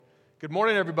Good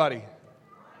morning, everybody.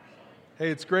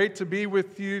 Hey, it's great to be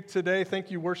with you today.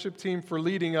 Thank you, worship team, for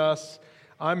leading us.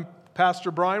 I'm Pastor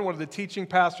Brian, one of the teaching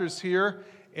pastors here,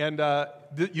 and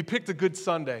you picked a good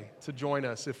Sunday to join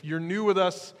us. If you're new with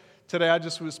us today, I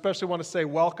just especially want to say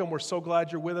welcome. We're so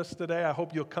glad you're with us today. I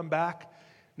hope you'll come back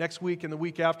next week and the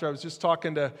week after. I was just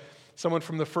talking to someone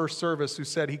from the first service who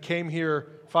said he came here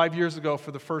 5 years ago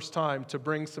for the first time to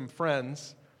bring some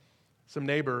friends, some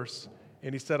neighbors,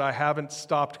 and he said, I haven't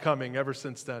stopped coming ever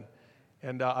since then.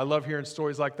 And I love hearing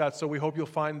stories like that, so we hope you'll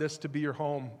find this to be your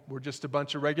home. We're just a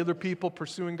bunch of regular people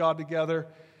pursuing God together,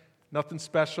 nothing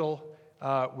special.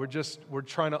 We're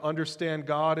trying to understand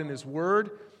God and His Word,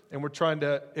 and we're trying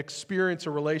to experience a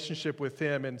relationship with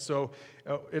Him. And so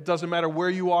it doesn't matter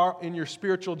where you are in your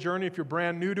spiritual journey, if you're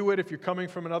brand new to it, if you're coming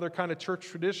from another kind of church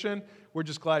tradition, we're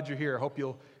just glad you're here.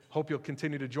 Hope you'll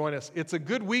continue to join us. It's a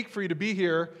good week for you to be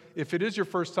here if it is your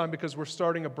first time, because we're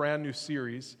starting a brand new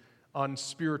series on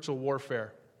spiritual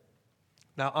warfare.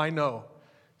 Now, I know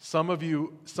some of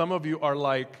you are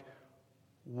like,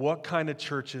 what kind of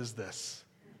church is this?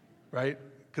 Right?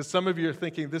 Because some of you are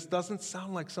thinking, this doesn't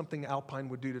sound like something Alpine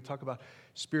would do to talk about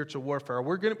spiritual warfare. Are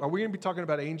we going to be talking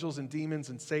about angels and demons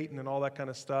and Satan and all that kind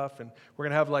of stuff? And we're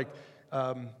going to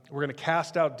have we're going to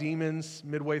cast out demons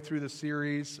midway through the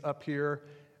series up here.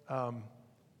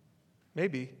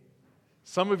 Maybe.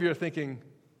 Some of you are thinking,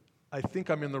 I think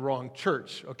I'm in the wrong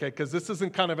church, okay? Because this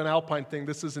isn't kind of an Alpine thing.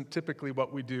 This isn't typically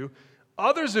what we do.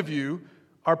 Others of you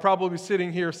are probably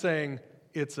sitting here saying,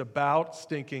 it's about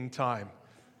stinking time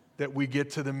that we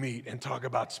get to the meat and talk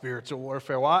about spiritual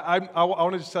warfare. Well, I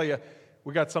want to just tell you,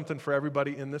 we got something for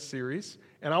everybody in this series.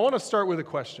 And I want to start with a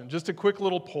question, just a quick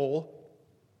little poll.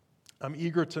 I'm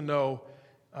eager to know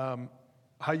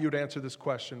how you'd answer this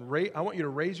question. I want you to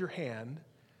raise your hand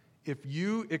if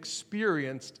you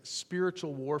experienced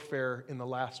spiritual warfare in the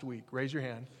last week. Raise your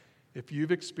hand if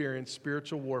you've experienced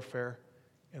spiritual warfare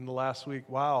in the last week.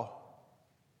 Wow.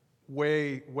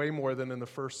 Way more than in the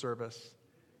first service.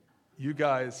 You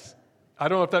guys, I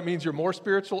don't know if that means you're more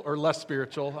spiritual or less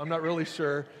spiritual. I'm not really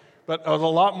sure. But it was a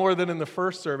lot more than in the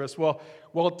first service. Well,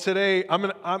 today,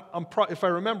 if I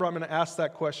remember, I'm going to ask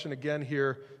that question again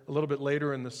here a little bit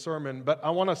later in the sermon. But I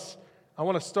want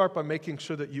to start by making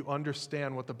sure that you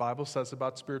understand what the Bible says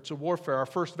about spiritual warfare. Our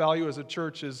first value as a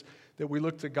church is that we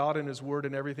look to God and His Word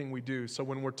in everything we do. So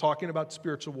when we're talking about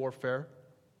spiritual warfare,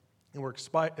 and we're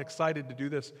excited to do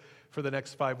this for the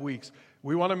next 5 weeks,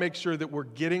 we want to make sure that we're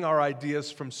getting our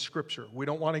ideas from Scripture. We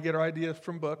don't want to get our ideas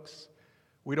from books.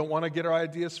 We don't want to get our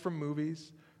ideas from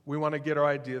movies. We want to get our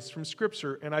ideas from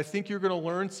Scripture. And I think you're going to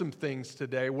learn some things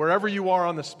today, wherever you are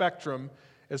on the spectrum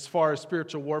as far as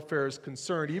spiritual warfare is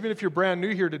concerned. Even if you're brand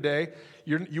new here today,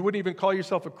 you wouldn't even call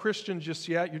yourself a Christian just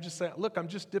yet. You're just saying, look, I'm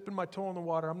just dipping my toe in the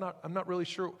water. I'm not really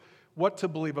sure what to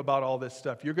believe about all this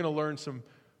stuff. You're going to learn some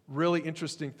really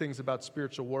interesting things about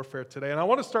spiritual warfare today. And I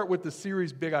want to start with the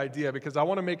series Big Idea, because I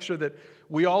want to make sure that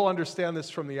we all understand this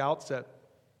from the outset.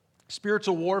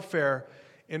 Spiritual warfare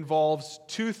involves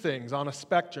two things on a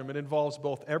spectrum. It involves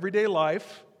both everyday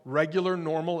life, regular,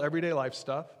 normal, everyday life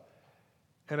stuff,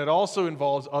 and it also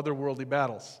involves otherworldly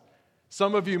battles.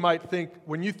 Some of you might think,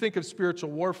 when you think of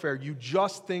spiritual warfare, you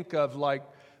just think of like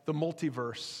the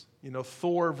multiverse,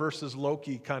 Thor versus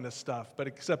Loki kind of stuff, but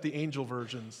except the angel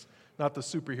versions, not the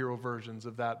superhero versions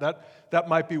of that. That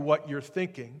might be what you're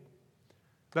thinking.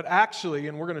 But actually,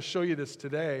 and we're going to show you this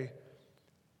today,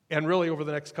 and really over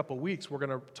the next couple of weeks, we're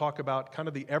going to talk about kind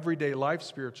of the everyday life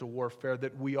spiritual warfare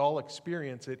that we all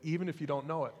experience it, even if you don't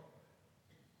know it.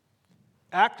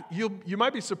 You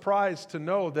might be surprised to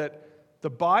know that the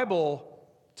Bible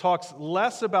talks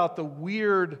less about the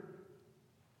weird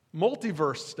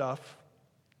multiverse stuff,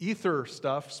 ether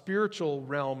stuff, spiritual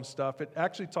realm stuff. It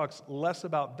actually talks less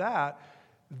about that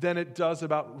than it does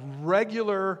about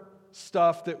regular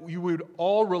stuff that you would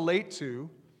all relate to.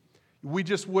 We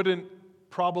just wouldn't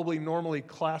probably normally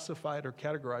classify it or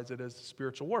categorize it as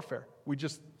spiritual warfare. We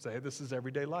just say this is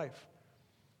everyday life.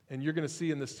 And you're going to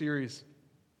see in this series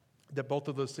that both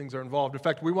of those things are involved. In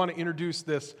fact, we want to introduce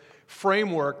this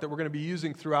framework that we're going to be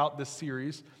using throughout this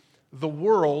series: the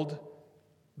world,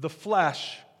 the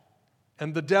flesh,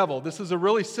 and the devil. This is a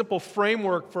really simple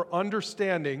framework for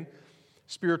understanding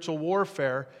spiritual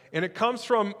warfare, and it comes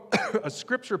from a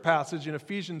scripture passage in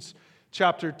Ephesians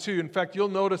chapter 2. In fact, you'll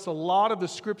notice a lot of the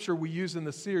scripture we use in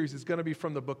the series is going to be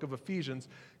from the book of Ephesians,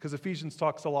 because Ephesians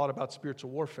talks a lot about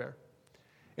spiritual warfare.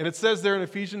 And it says there in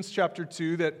Ephesians chapter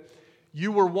 2 that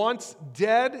you were once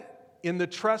dead in the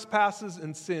trespasses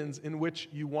and sins in which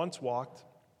you once walked,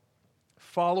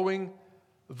 following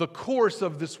the course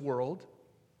of this world.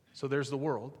 So there's the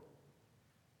world.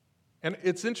 And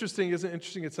it's interesting, isn't it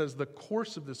interesting? It says the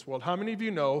course of this world. How many of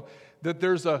you know that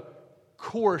there's a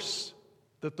course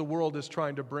that the world is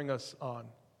trying to bring us on?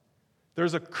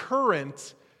 There's a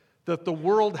current that the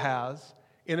world has,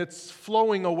 and it's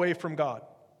flowing away from God.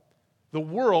 The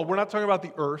world, we're not talking about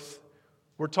the earth.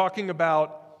 We're talking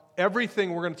about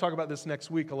everything. We're going to talk about this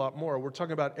next week a lot more. We're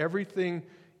talking about everything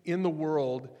in the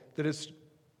world that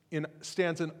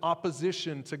stands in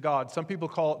opposition to God. Some people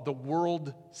call it the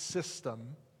world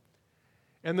system.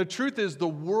 And the truth is, the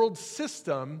world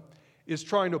system is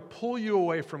trying to pull you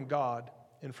away from God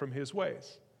and from His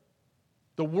ways.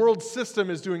 The world system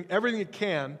is doing everything it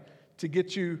can to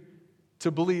get you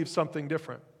to believe something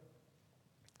different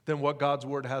than what God's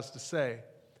Word has to say.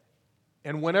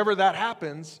 And whenever that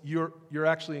happens, you're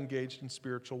actually engaged in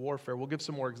spiritual warfare. We'll give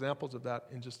some more examples of that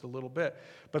in just a little bit.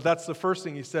 But that's the first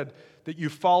thing he said, that you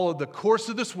followed the course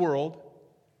of this world.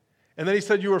 And then he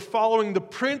said you were following the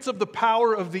prince of the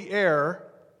power of the air.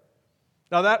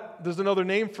 Now there's another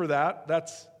name for that.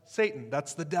 That's Satan.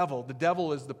 That's the devil. The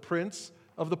devil is the prince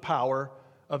of the power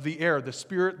of the air, the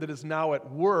spirit that is now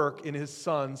at work in his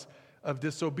sons of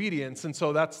disobedience. And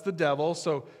so that's the devil.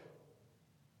 So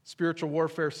spiritual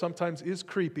warfare sometimes is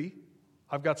creepy.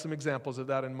 I've got some examples of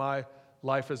that in my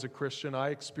life as a Christian. I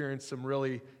experienced some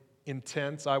really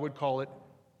intense, I would call it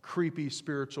creepy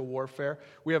spiritual warfare.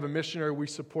 We have a missionary we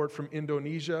support from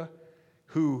Indonesia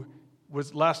who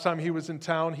last time he was in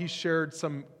town, he shared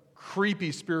some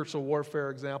creepy spiritual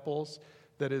warfare examples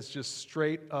that is just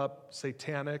straight up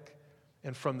satanic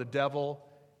and from the devil.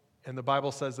 And the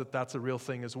Bible says that that's a real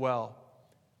thing as well.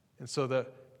 And so the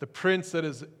prince that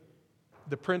is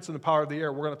the prince and the power of the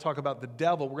air, we're going to talk about the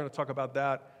devil. We're going to talk about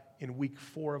that in week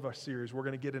 4 of our series. We're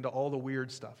going to get into all the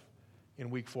weird stuff in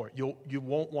week 4. You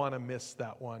won't want to miss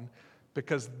that one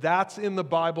because that's in the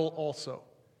Bible also.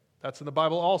 That's in the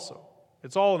Bible also.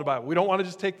 It's all in the Bible. We don't want to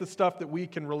just take the stuff that we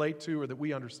can relate to or that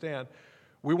we understand.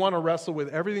 We want to wrestle with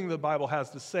everything the Bible has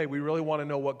to say. We really want to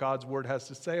know what God's Word has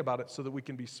to say about it so that we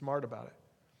can be smart about it.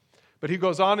 But he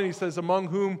goes on and he says, among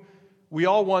whom we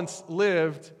all once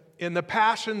lived in the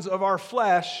passions of our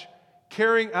flesh,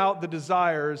 carrying out the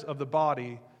desires of the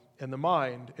body and the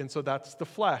mind. And so that's the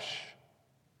flesh.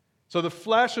 So the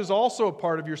flesh is also a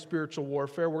part of your spiritual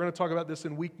warfare. We're going to talk about this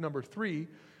in week number 3.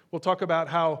 We'll talk about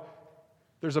how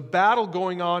there's a battle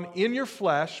going on in your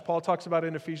flesh. Paul talks about it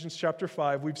in Ephesians chapter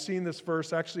 5. We've seen this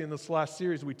verse actually in this last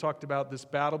series. We talked about this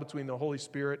battle between the Holy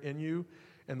Spirit in you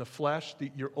and the flesh,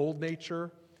 your old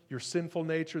nature, your sinful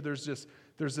nature. There's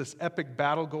this epic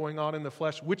battle going on in the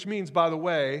flesh, which means, by the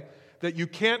way, that you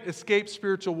can't escape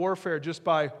spiritual warfare just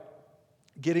by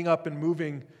getting up and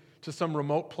moving to some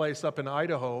remote place up in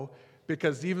Idaho,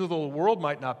 because even though the world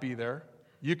might not be there,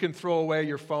 you can throw away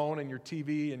your phone and your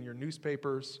TV and your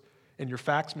newspapers and your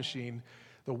fax machine.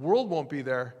 The world won't be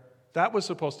there. That was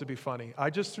supposed to be funny. I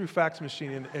just threw fax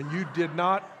machine in, and you did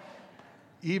not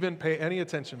even pay any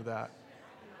attention to that.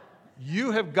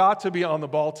 You have got to be on the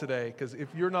ball today, because if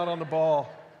you're not on the ball,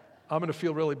 I'm going to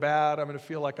feel really bad. I'm going to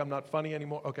feel like I'm not funny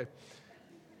anymore. Okay.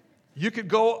 You could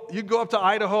go up to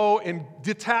Idaho and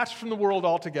detach from the world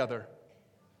altogether.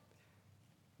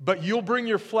 But you'll bring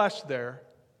your flesh there,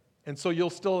 and so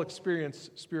you'll still experience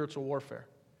spiritual warfare.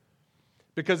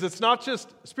 Because it's not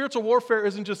just, spiritual warfare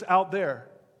isn't just out there.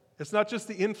 It's not just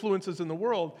the influences in the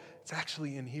world. It's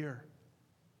actually in here.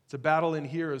 It's a battle in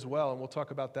here as well, and we'll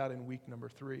talk about that in week number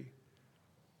 3.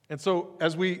 And so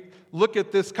as we look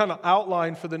at this kind of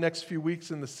outline for the next few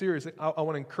weeks in the series, I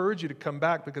want to encourage you to come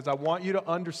back, because I want you to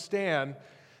understand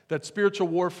that spiritual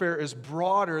warfare is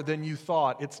broader than you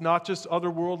thought. It's not just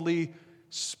otherworldly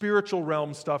spiritual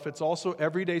realm stuff. It's also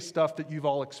everyday stuff that you've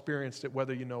all experienced it,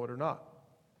 whether you know it or not.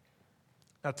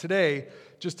 Now today,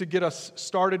 just to get us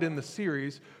started in the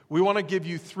series, we want to give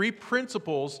you 3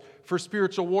 principles for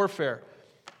spiritual warfare.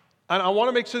 And I want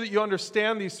to make sure that you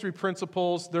understand these 3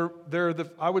 principles.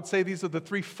 I would say these are the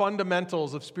 3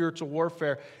 fundamentals of spiritual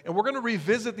warfare. And we're going to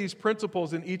revisit these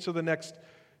principles in each of the next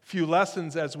few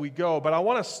lessons as we go. But I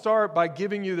want to start by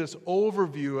giving you this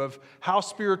overview of how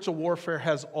spiritual warfare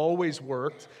has always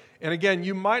worked. And again,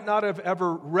 you might not have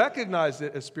ever recognized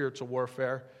it as spiritual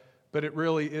warfare, but it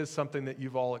really is something that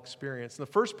you've all experienced. And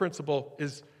the first principle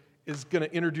is going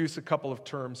to introduce a couple of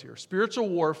terms here. Spiritual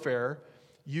warfare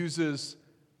uses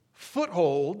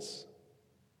footholds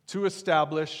to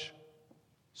establish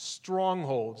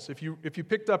strongholds. If you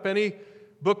picked up any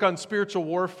book on spiritual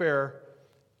warfare,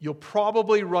 you'll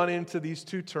probably run into these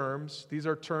 2 terms. These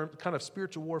are kind of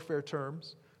spiritual warfare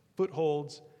terms,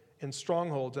 footholds and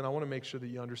strongholds, and I want to make sure that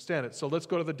you understand it. So let's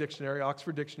go to the dictionary.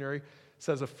 Oxford Dictionary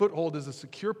says a foothold is a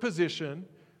secure position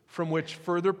from which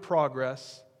further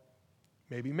progress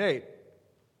may be made.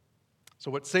 So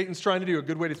what Satan's trying to do, a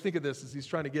good way to think of this, is he's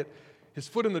trying to get his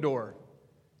foot in the door.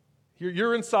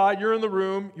 You're inside, you're in the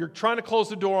room, you're trying to close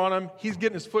the door on him, he's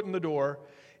getting his foot in the door.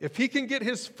 If he can get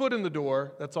his foot in the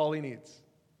door, that's all he needs.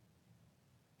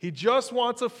 He just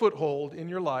wants a foothold in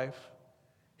your life.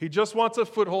 He just wants a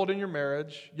foothold in your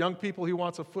marriage. Young people, he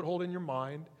wants a foothold in your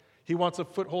mind. He wants a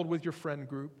foothold with your friend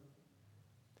group.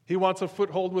 He wants a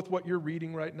foothold with what you're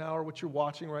reading right now or what you're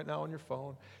watching right now on your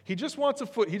phone. He just wants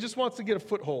to get a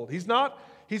foothold. He's not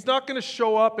going to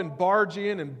show up and barge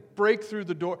in and break through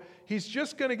the door. He's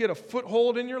just going to get a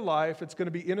foothold in your life. It's going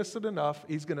to be innocent enough.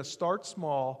 He's going to start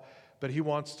small, but he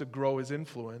wants to grow his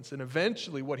influence. And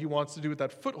eventually what he wants to do with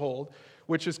that foothold,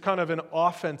 which is kind of an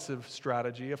offensive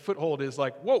strategy. A foothold is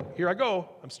like, whoa, here I go.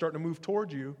 I'm starting to move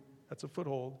toward you. That's a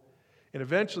foothold. And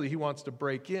eventually he wants to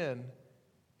break in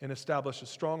and establish a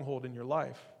stronghold in your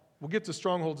life. We'll get to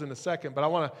strongholds in a second, but I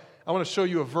want to show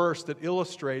you a verse that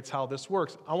illustrates how this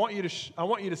works. I want you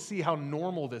to see how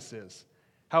normal this is,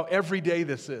 how everyday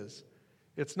this is.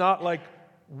 It's not like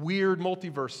weird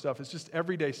multiverse stuff. It's just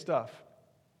everyday stuff.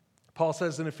 Paul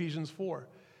says in Ephesians 4,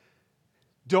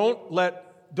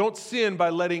 don't sin by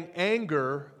letting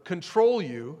anger control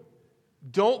you.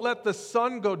 Don't let the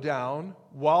sun go down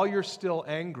while you're still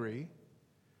angry.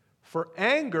 For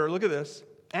anger, look at this,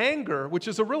 anger, which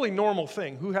is a really normal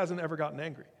thing. Who hasn't ever gotten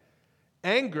angry?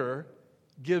 Anger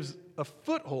gives a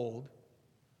foothold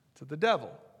to the devil.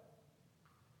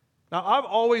 Now, I've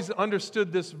always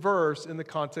understood this verse in the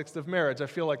context of marriage. I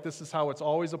feel like this is how it's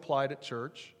always applied at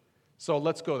church. So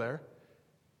let's go there.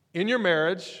 In your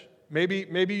marriage,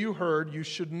 maybe you heard you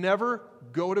should never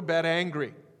go to bed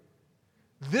angry.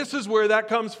 This is where that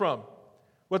comes from.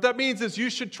 What that means is you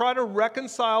should try to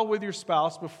reconcile with your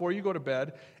spouse before you go to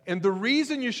bed. And the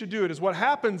reason you should do it is what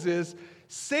happens is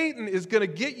Satan is going to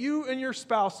get you and your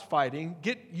spouse fighting,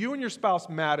 get you and your spouse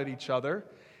mad at each other,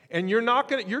 and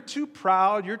you're too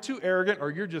proud, you're too arrogant,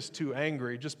 or you're just too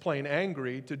angry, just plain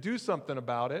angry to do something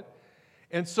about it.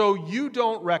 And so you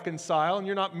don't reconcile, and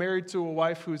you're not married to a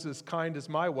wife who's as kind as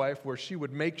my wife, where she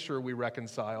would make sure we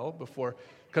reconcile before.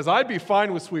 Because I'd be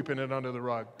fine with sweeping it under the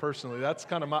rug, personally. That's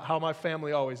kind of how my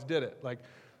family always did it. Like,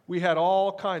 we had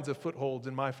all kinds of footholds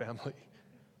in my family.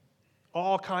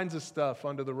 All kinds of stuff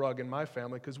under the rug in my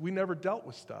family, because we never dealt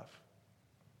with stuff.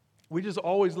 We just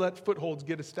always let footholds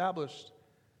get established.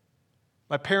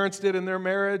 My parents did in their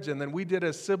marriage, and then we did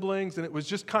as siblings, and it was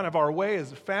just kind of our way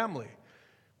as a family.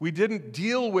 We didn't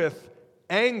deal with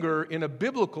anger in a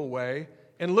biblical way.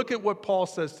 And look at what Paul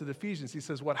says to the Ephesians. He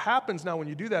says, what happens now when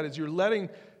you do that is you're letting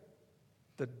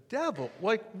the devil,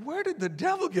 like, where did the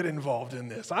devil get involved in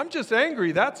this? I'm just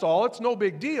angry, that's all. It's no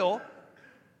big deal.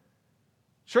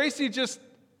 Tracy just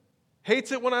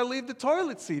hates it when I leave the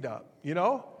toilet seat up, you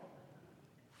know?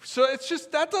 So it's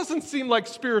just, that doesn't seem like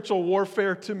spiritual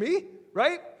warfare to me,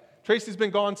 right? Tracy's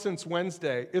been gone since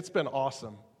Wednesday. It's been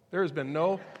awesome. There has been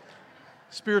no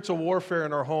spiritual warfare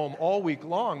in our home all week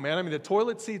long, man. I mean, the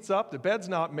toilet seat's up, the bed's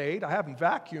not made. I haven't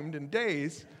vacuumed in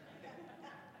days.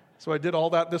 So I did all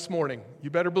that this morning. You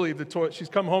better believe the toilet, she's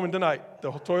come home tonight.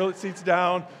 The toilet seat's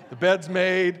down, the bed's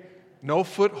made, no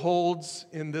footholds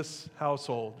in this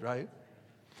household, right?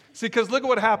 See, because look at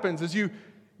what happens is you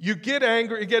get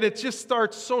angry. Again, it just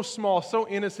starts so small, so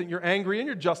innocent. You're angry and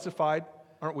you're justified.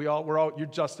 Aren't we all? You're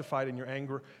justified in your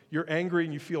anger. You're angry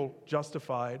and you feel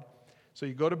justified. So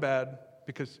you go to bed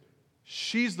because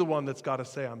she's the one that's got to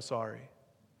say, I'm sorry.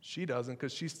 She doesn't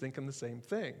because she's thinking the same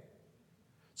thing.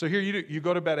 So here you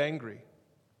go to bed angry.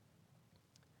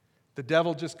 The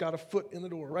devil just got a foot in the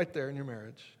door right there in your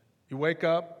marriage. You wake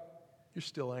up, you're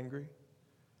still angry.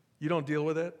 You don't deal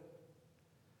with it.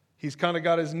 He's kind of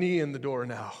got his knee in the door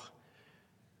now.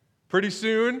 Pretty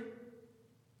soon,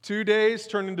 2 days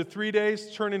turn into 3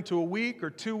 days, turn into a week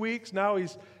or 2 weeks. Now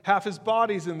half his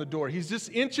body's in the door. He's just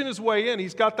inching his way in.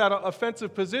 He's got that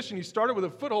offensive position. He started with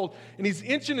a foothold, and he's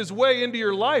inching his way into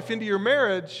your life, into your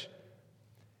marriage.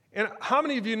 And how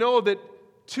many of you know that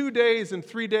 2 days and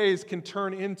 3 days can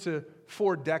turn into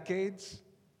 4 decades?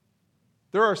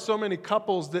 There are so many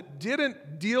couples that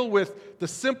didn't deal with the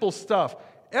simple stuff.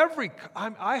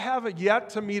 I have yet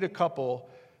to meet a couple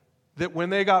that when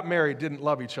they got married didn't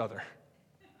love each other.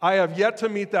 I have yet to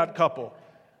meet that couple.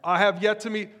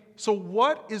 So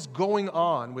what is going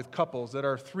on with couples that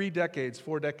are 3 decades,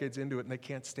 4 decades into it, and they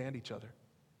can't stand each other?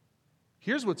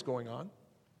 Here's what's going on.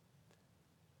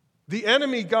 The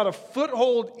enemy got a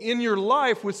foothold in your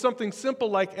life with something simple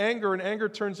like anger, and anger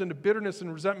turns into bitterness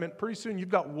and resentment. Pretty soon you've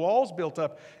got walls built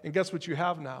up, and guess what you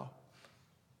have now?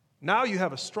 Now you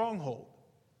have a stronghold.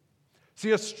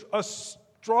 See, a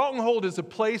stronghold is a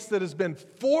place that has been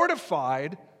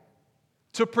fortified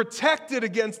to protect it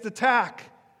against attack.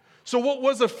 So what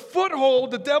was a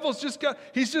foothold, the devil's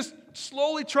he's just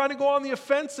slowly trying to go on the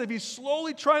offensive. He's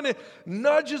slowly trying to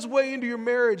nudge his way into your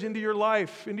marriage, into your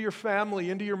life, into your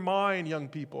family, into your mind, young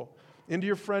people, into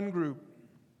your friend group.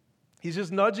 He's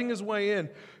just nudging his way in.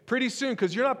 Pretty soon,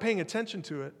 because you're not paying attention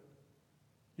to it.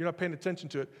 You're not paying attention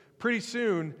to it. Pretty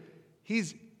soon,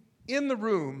 he's in the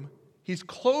room, he's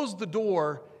closed the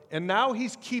door, and now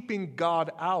he's keeping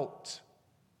God out.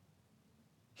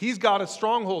 He's got a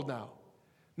stronghold now.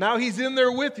 Now he's in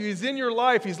there with you. He's in your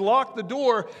life. He's locked the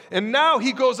door. And now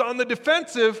he goes on the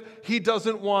defensive. He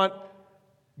doesn't want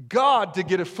God to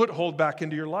get a foothold back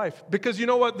into your life. Because you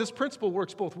know what? This principle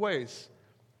works both ways.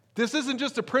 This isn't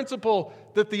just a principle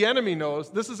that the enemy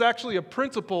knows. This is actually a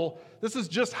principle. This is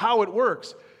just how it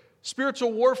works.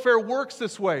 Spiritual warfare works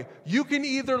this way. You can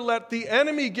either let the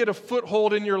enemy get a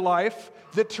foothold in your life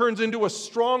that turns into a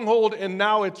stronghold, and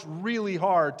now it's really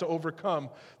hard to overcome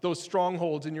those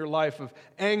strongholds in your life of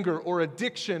anger or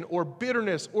addiction or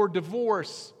bitterness or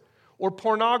divorce or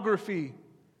pornography.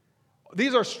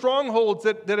 These are strongholds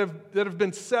that have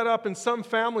been set up in some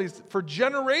families for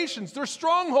generations. They're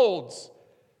strongholds.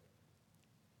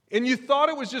 And you thought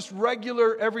it was just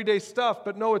regular, everyday stuff,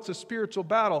 but no, it's a spiritual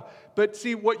battle. But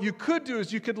see, what you could do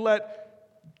is you could let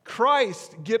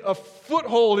Christ get a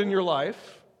foothold in your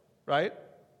life, right?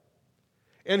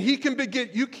 And he can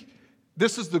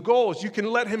this is the goal, is you can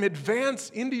let him advance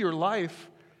into your life.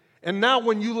 And now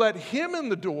when you let him in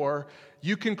the door,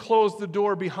 you can close the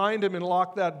door behind him and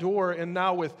lock that door. And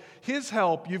now with his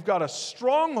help, you've got a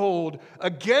stronghold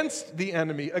against the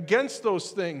enemy, against those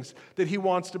things that he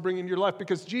wants to bring into your life.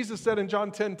 Because Jesus said in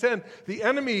John 10:10, the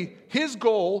enemy, his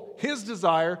goal, his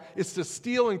desire is to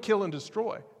steal and kill and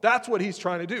destroy. That's what he's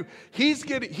trying to do.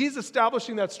 He's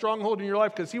establishing that stronghold in your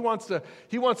life because he wants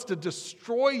to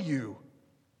destroy you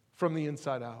from the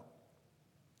inside out.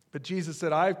 But Jesus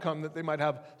said, I've come that they might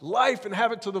have life and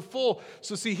have it to the full.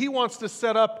 So see, he wants to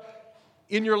set up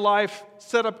in your life,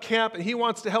 set up camp, and he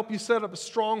wants to help you set up a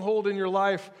stronghold in your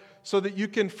life so that you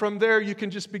can, from there, you can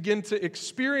just begin to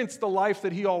experience the life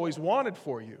that he always wanted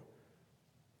for you.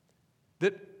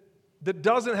 That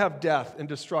doesn't have death and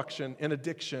destruction and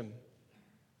addiction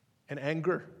and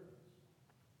anger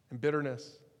and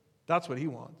bitterness. That's what he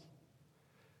wants.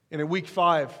 And in week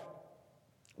 5,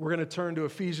 we're going to turn to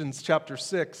Ephesians chapter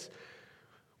 6,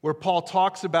 where Paul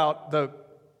talks about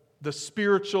the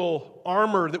spiritual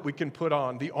armor that we can put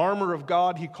on. The armor of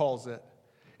God, he calls it.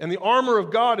 And the armor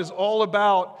of God is all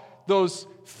about those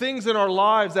things in our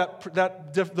lives,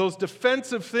 those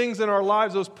defensive things in our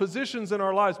lives, those positions in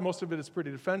our lives. Most of it is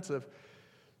pretty defensive.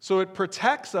 So it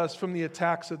protects us from the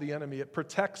attacks of the enemy. It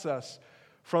protects us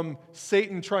from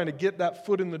Satan trying to get that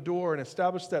foot in the door and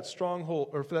establish that stronghold,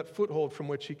 or that foothold from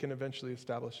which he can eventually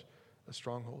establish a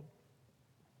stronghold.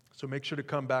 So make sure to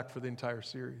come back for the entire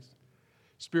series.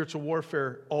 Spiritual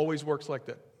warfare always works like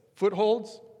that.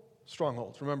 Footholds,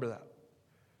 strongholds. Remember that.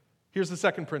 Here's the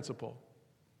second principle.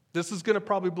 This is going to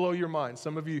probably blow your mind.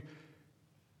 Some of you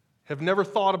have never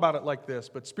thought about it like this,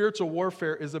 but spiritual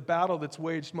warfare is a battle that's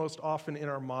waged most often in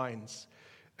our minds.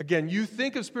 Again, you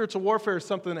think of spiritual warfare as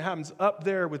something that happens up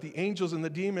there with the angels and the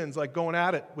demons, like going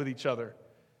at it with each other.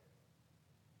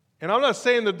 And I'm not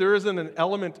saying that there isn't an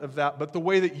element of that, but the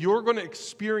way that you're going to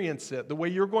experience it, the way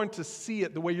you're going to see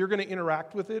it, the way you're going to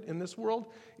interact with it in this world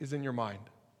is in your mind.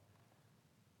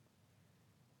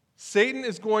 Satan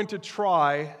is going to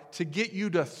try to get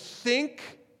you to think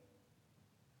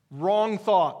wrong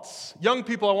thoughts. Young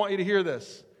people, I want you to hear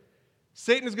this.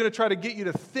 Satan is going to try to get you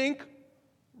to think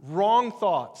wrong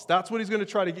thoughts. That's what he's going to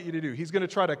try to get you to do. He's going to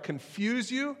try to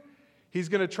confuse you. He's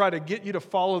going to try to get you to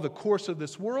follow the course of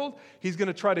this world. He's going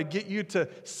to try to get you to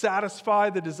satisfy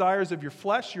the desires of your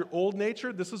flesh, your old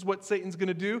nature. This is what Satan's going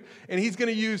to do. And he's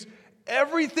going to use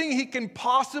everything he can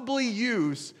possibly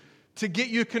use to get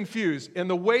you confused. And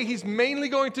the way he's mainly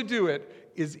going to do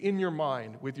it is in your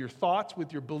mind, with your thoughts,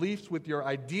 with your beliefs, with your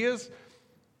ideas,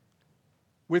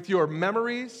 with your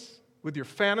memories, with your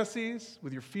fantasies,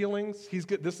 with your feelings.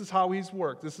 This is how he's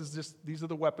worked. These are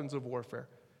the weapons of warfare.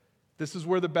 This is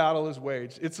where the battle is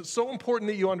waged. It's so important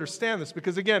that you understand this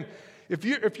because, again, if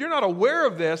you're not aware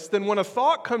of this, then when a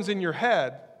thought comes in your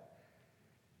head,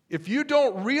 if you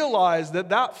don't realize that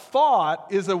that thought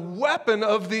is a weapon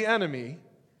of the enemy,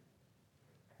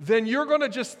 then you're going to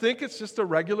just think it's just a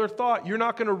regular thought. You're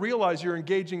not going to realize you're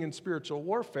engaging in spiritual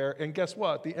warfare. And guess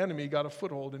what? The enemy got a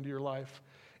foothold into your life.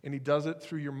 And he does it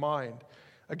through your mind.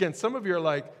 Again, some of you are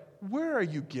like, where are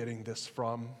you getting this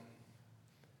from?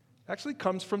 It actually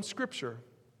comes from Scripture.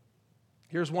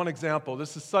 Here's one example.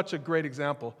 This is such a great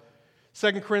example.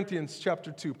 2 Corinthians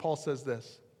chapter 2, Paul says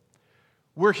this.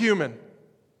 We're human.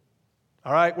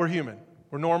 All right, we're human.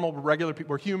 We're normal, we're regular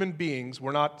people. We're human beings.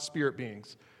 We're not spirit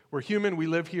beings. We're human. We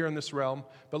live here in this realm.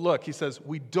 But look, he says,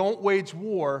 we don't wage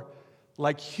war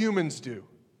like humans do.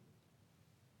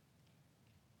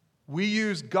 We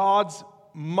use God's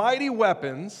mighty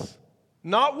weapons,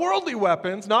 not worldly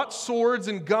weapons, not swords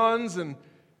and guns and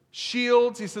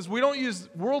shields. He says, we don't use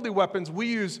worldly weapons. We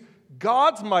use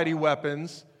God's mighty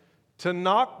weapons to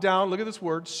knock down, look at this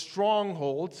word,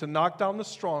 strongholds, to knock down the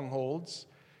strongholds.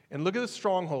 And look at the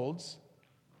strongholds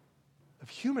of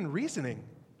human reasoning.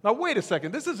 Now, wait a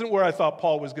second. This isn't where I thought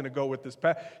Paul was going to go with this.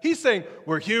 He's saying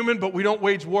we're human, but we don't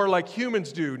wage war like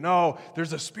humans do. No,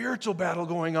 there's a spiritual battle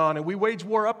going on, and we wage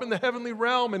war up in the heavenly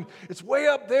realm, and it's way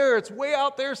up there. It's way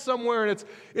out there somewhere, and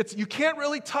it's you can't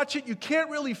really touch it. You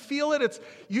can't really feel it. It's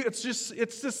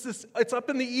up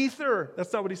in the ether.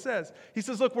 That's not what he says. He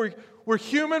says, look, we're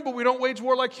human, but we don't wage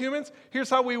war like humans.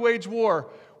 Here's how we wage war.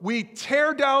 We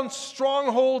tear down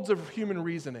strongholds of human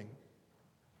reasoning.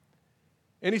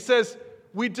 And he says,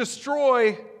 we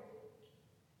destroy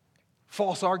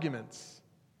false arguments.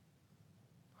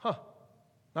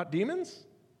 Not demons?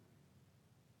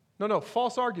 No,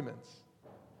 false arguments.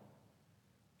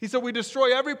 He said we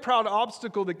destroy every proud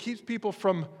obstacle that keeps people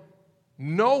from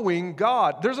knowing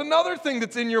God. There's another thing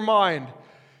that's in your mind.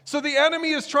 So the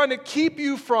enemy is trying to keep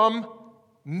you from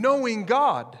knowing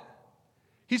God.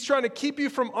 He's trying to keep you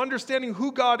from understanding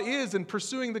who God is and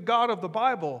pursuing the God of the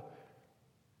Bible.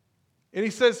 And he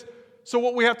says, so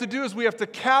what we have to do is we have to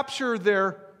capture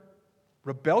their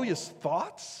rebellious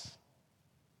thoughts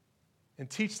and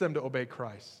teach them to obey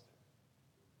Christ.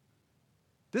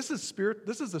 This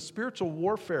is a spiritual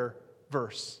warfare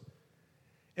verse.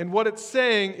 And what it's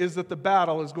saying is that the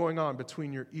battle is going on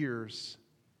between your ears.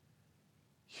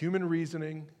 Human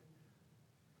reasoning,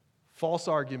 false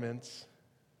arguments,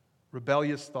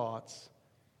 rebellious thoughts.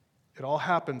 It all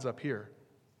happens up here.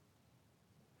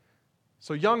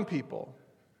 So young people,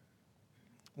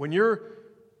 when you're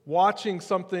watching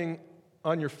something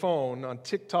on your phone, on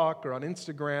TikTok or on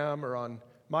Instagram or on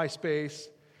MySpace,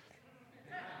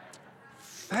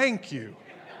 thank you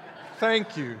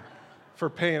for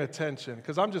paying attention,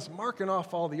 because I'm just marking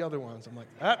off all the other ones. I'm like,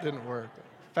 that didn't work.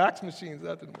 Fax machines,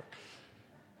 that didn't work.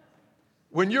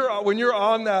 When you're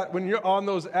on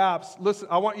those apps, listen,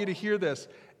 I want you to hear this.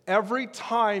 Every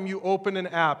time you open an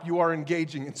app, you are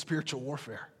engaging in spiritual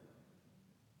warfare.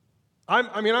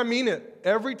 I mean it.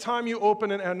 Every time you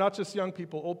open and not just young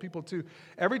people, old people too.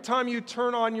 Every time you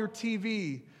turn on your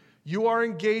TV, you are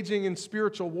engaging in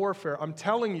spiritual warfare. I'm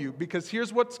telling you, because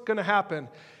here's what's going to happen,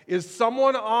 is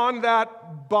someone on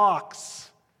that box,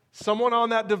 someone on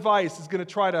that device is going to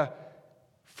try to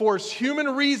force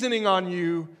human reasoning on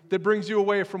you that brings you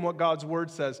away from what God's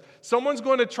word says. Someone's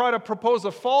going to try to propose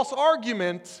a false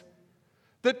argument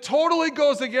that totally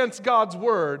goes against God's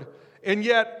word, and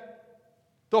yet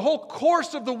the whole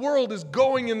course of the world is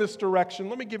going in this direction.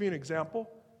 Let me give you an example.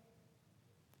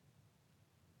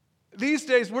 These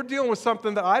days, we're dealing with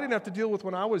something that I didn't have to deal with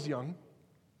when I was young.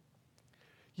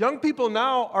 Young people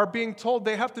now are being told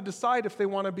they have to decide if they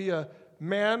want to be a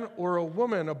man or a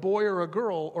woman, a boy or a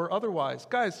girl, or otherwise.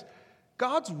 Guys,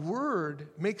 God's word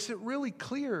makes it really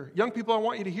clear. Young people, I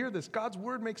want you to hear this. God's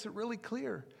word makes it really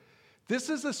clear. This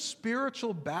is a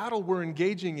spiritual battle we're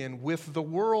engaging in with the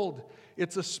world.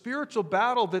 It's a spiritual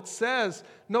battle that says,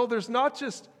 no, there's not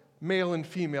just male and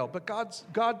female, but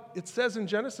God, it says in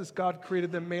Genesis, God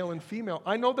created them male and female.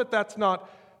 I know that that's not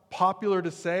popular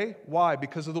to say. Why?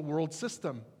 Because of the world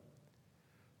system.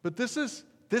 But this is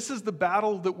the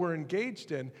battle that we're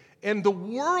engaged in. And the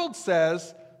world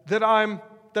says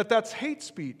that's hate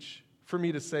speech for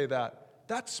me to say that.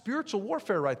 That's spiritual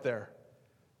warfare right there.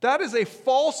 That is a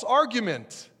false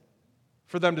argument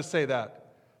for them to say that.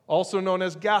 Also known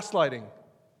as gaslighting.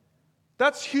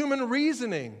 That's human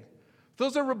reasoning.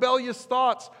 Those are rebellious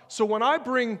thoughts. So when I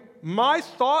bring my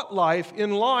thought life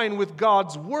in line with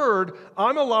God's word,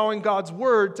 I'm allowing God's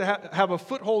word to have a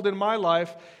foothold in my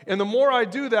life. And the more I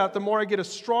do that, the more I get a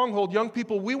stronghold. Young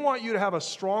people, we want you to have a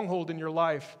stronghold in your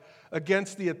life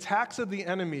against the attacks of the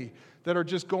enemy that are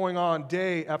just going on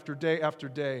day after day after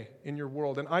day in your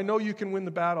world. And I know you can win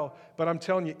the battle, but I'm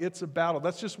telling you, it's a battle.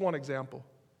 That's just one example.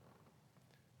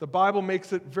 The Bible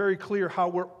makes it very clear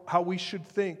how we should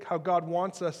think, how God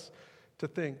wants us to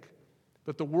think.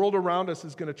 But the world around us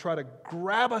is going to try to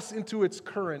grab us into its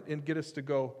current and get us to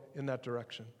go in that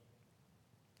direction.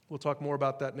 We'll talk more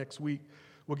about that next week.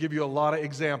 We'll give you a lot of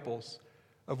examples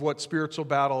of what a spiritual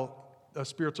battle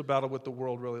with the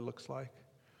world really looks like.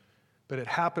 But it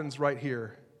happens right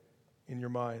here in your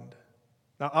mind.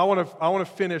 Now, I want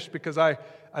to finish because I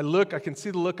can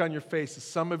see the look on your faces.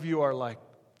 Some of you are like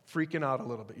freaking out a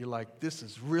little bit. You're like, this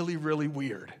is really, really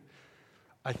weird.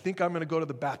 I think I'm going to go to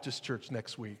the Baptist church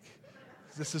next week.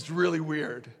 This is really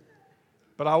weird.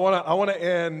 But I want to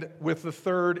end with the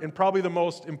third and probably the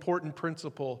most important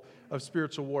principle of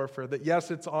spiritual warfare, that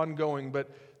yes, it's ongoing, but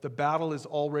the battle is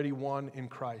already won in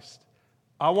Christ.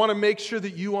 I want to make sure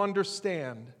that you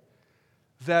understand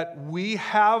that we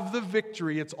have the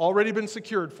victory. It's already been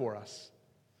secured for us.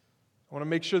 I want to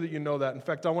make sure that you know that. In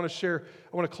fact, I want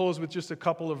to close with just a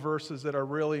couple of verses that are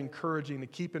really encouraging to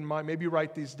keep in mind. Maybe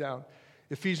write these down.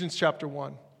 Ephesians chapter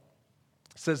 1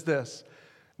 says this: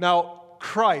 "Now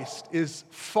Christ is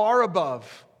far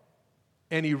above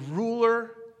any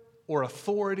ruler or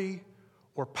authority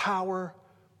or power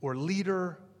or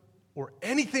leader or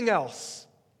anything else,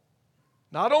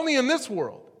 not only in this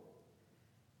world,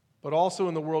 but also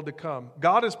in the world to come.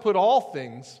 God has put all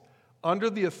things under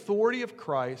the authority of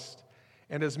Christ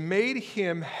and has made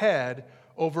him head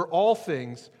over all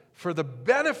things for the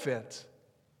benefit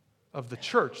of the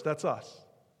church." That's us.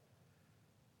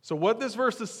 So what this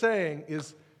verse is saying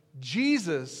is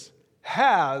Jesus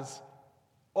has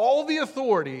all the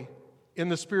authority in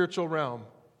the spiritual realm.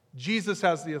 Jesus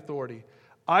has the authority.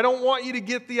 I don't want you to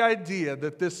get the idea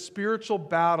that this spiritual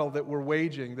battle that we're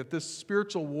waging, that this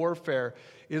spiritual warfare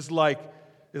is like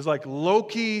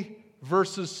Loki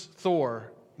versus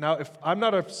Thor. Now, if I'm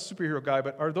not a superhero guy,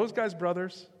 but are those guys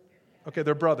brothers? Okay,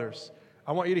 they're brothers.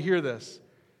 I want you to hear this.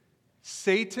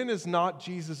 Satan is not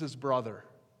Jesus' brother.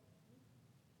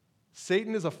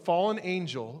 Satan is a fallen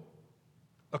angel,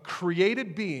 a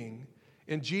created being,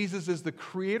 and Jesus is the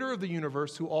creator of the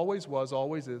universe who always was,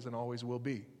 always is, and always will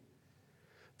be.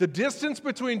 The distance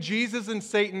between Jesus and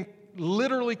Satan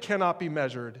literally cannot be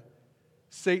measured.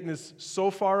 Satan is so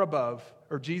far above,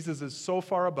 or Jesus is so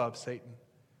far above Satan.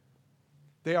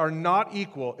 They are not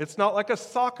equal. It's not like a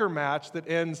soccer match that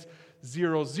ends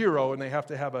 0-0 and they have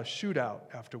to have a shootout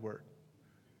afterward.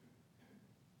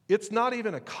 It's not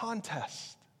even a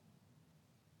contest.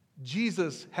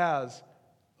 Jesus has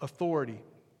authority.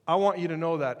 I want you to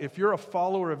know that. If you're a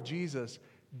follower of Jesus,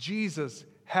 Jesus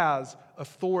has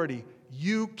authority.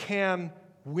 You can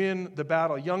win the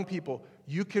battle. Young people,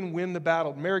 you can win the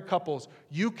battle. Married couples,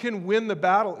 you can win the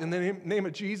battle in the name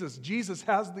of Jesus. Jesus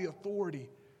has the authority.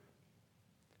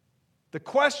 The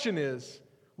question is,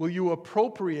 will you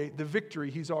appropriate the victory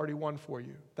he's already won for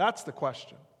you? That's the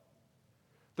question.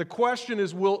 The question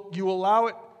is, will you allow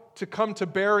it to come to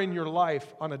bear in your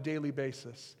life on a daily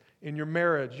basis, in your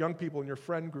marriage, young people, in your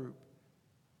friend group,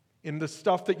 in the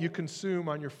stuff that you consume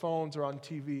on your phones or on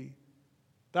TV?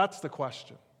 That's the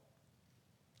question.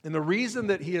 And the reason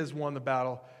that he has won the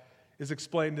battle is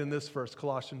explained in this verse,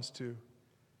 Colossians 2.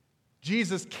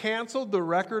 Jesus canceled the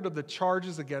record of the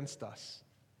charges against us.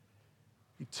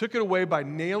 He took it away by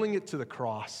nailing it to the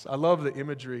cross. I love the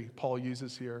imagery Paul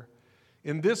uses here.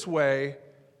 In this way,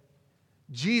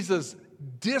 Jesus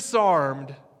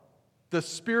disarmed the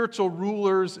spiritual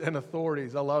rulers and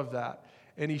authorities. I love that.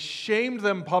 And he shamed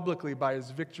them publicly by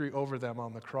his victory over them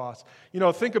on the cross. You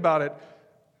know, think about it.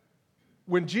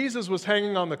 When Jesus was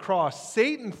hanging on the cross,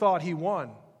 Satan thought he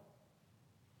won.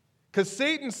 Because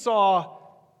Satan saw,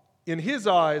 in his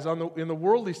eyes, in the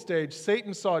worldly stage,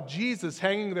 Satan saw Jesus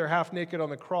hanging there half naked on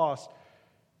the cross,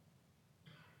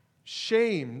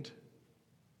 shamed,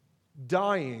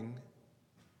 dying,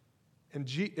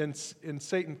 and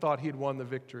Satan thought he had won the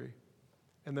victory.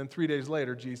 And then 3 days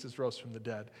later, Jesus rose from the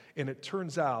dead. And it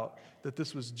turns out that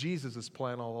this was Jesus'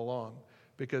 plan all along,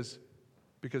 because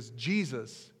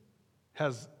Jesus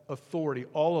has authority,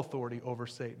 all authority over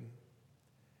Satan.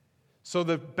 So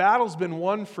the battle's been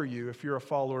won for you if you're a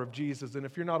follower of Jesus. And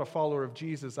if you're not a follower of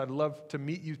Jesus, I'd love to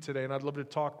meet you today, and I'd love to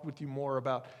talk with you more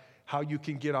about how you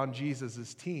can get on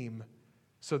Jesus' team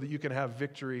so that you can have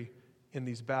victory in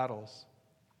these battles.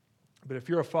 But if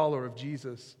you're a follower of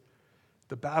Jesus,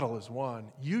 the battle is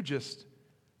won. You just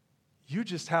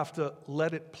have to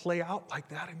let it play out like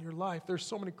that in your life. There's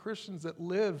so many Christians that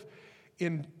live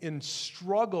in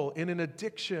struggle, and in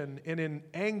addiction, and in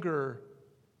anger.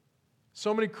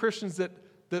 So many Christians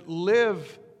that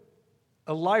live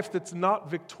a life that's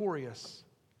not victorious.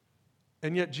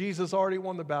 And yet Jesus already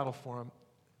won the battle for them.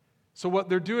 So what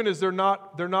they're doing is they're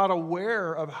not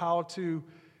aware of how to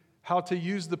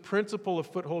use the principle of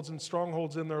footholds and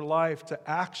strongholds in their life to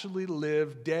actually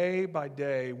live day by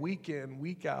day, week in,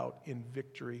 week out, in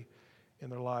victory in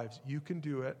their lives. You can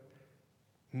do it,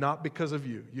 not because of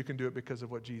you. You can do it because of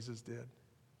what Jesus did.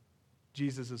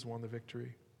 Jesus has won the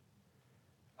victory.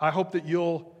 I hope that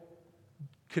you'll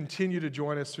continue to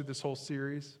join us through this whole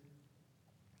series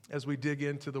as we dig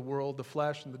into the world, the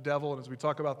flesh, and the devil, and as we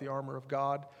talk about the armor of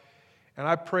God. And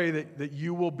I pray that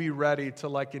you will be ready to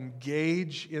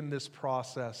engage in this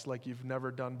process like you've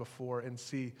never done before and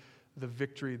see the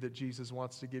victory that Jesus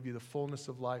wants to give you, the fullness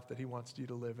of life that he wants you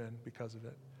to live in because of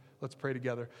it. Let's pray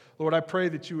together. Lord, I pray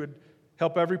that you would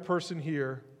help every person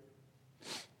here,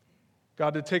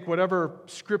 God, to take whatever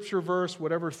scripture verse,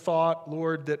 whatever thought,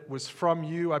 Lord, that was from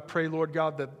you. I pray, Lord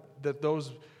God, that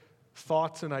those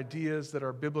thoughts and ideas that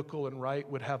are biblical and right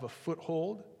would have a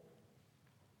foothold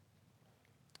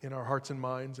in our hearts and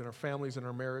minds, in our families and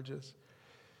our marriages.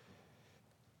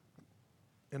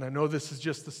 And I know this is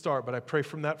just the start, but I pray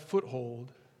from that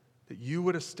foothold that you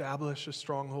would establish a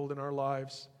stronghold in our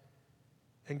lives.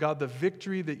 And God, the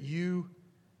victory that you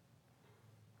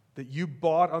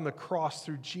bought on the cross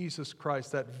through Jesus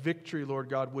Christ, that victory, Lord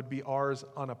God, would be ours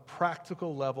on a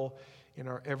practical level in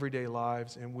our everyday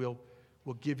lives. And we'll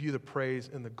give you the praise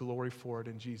and the glory for it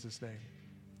in Jesus' name.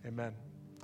 Amen.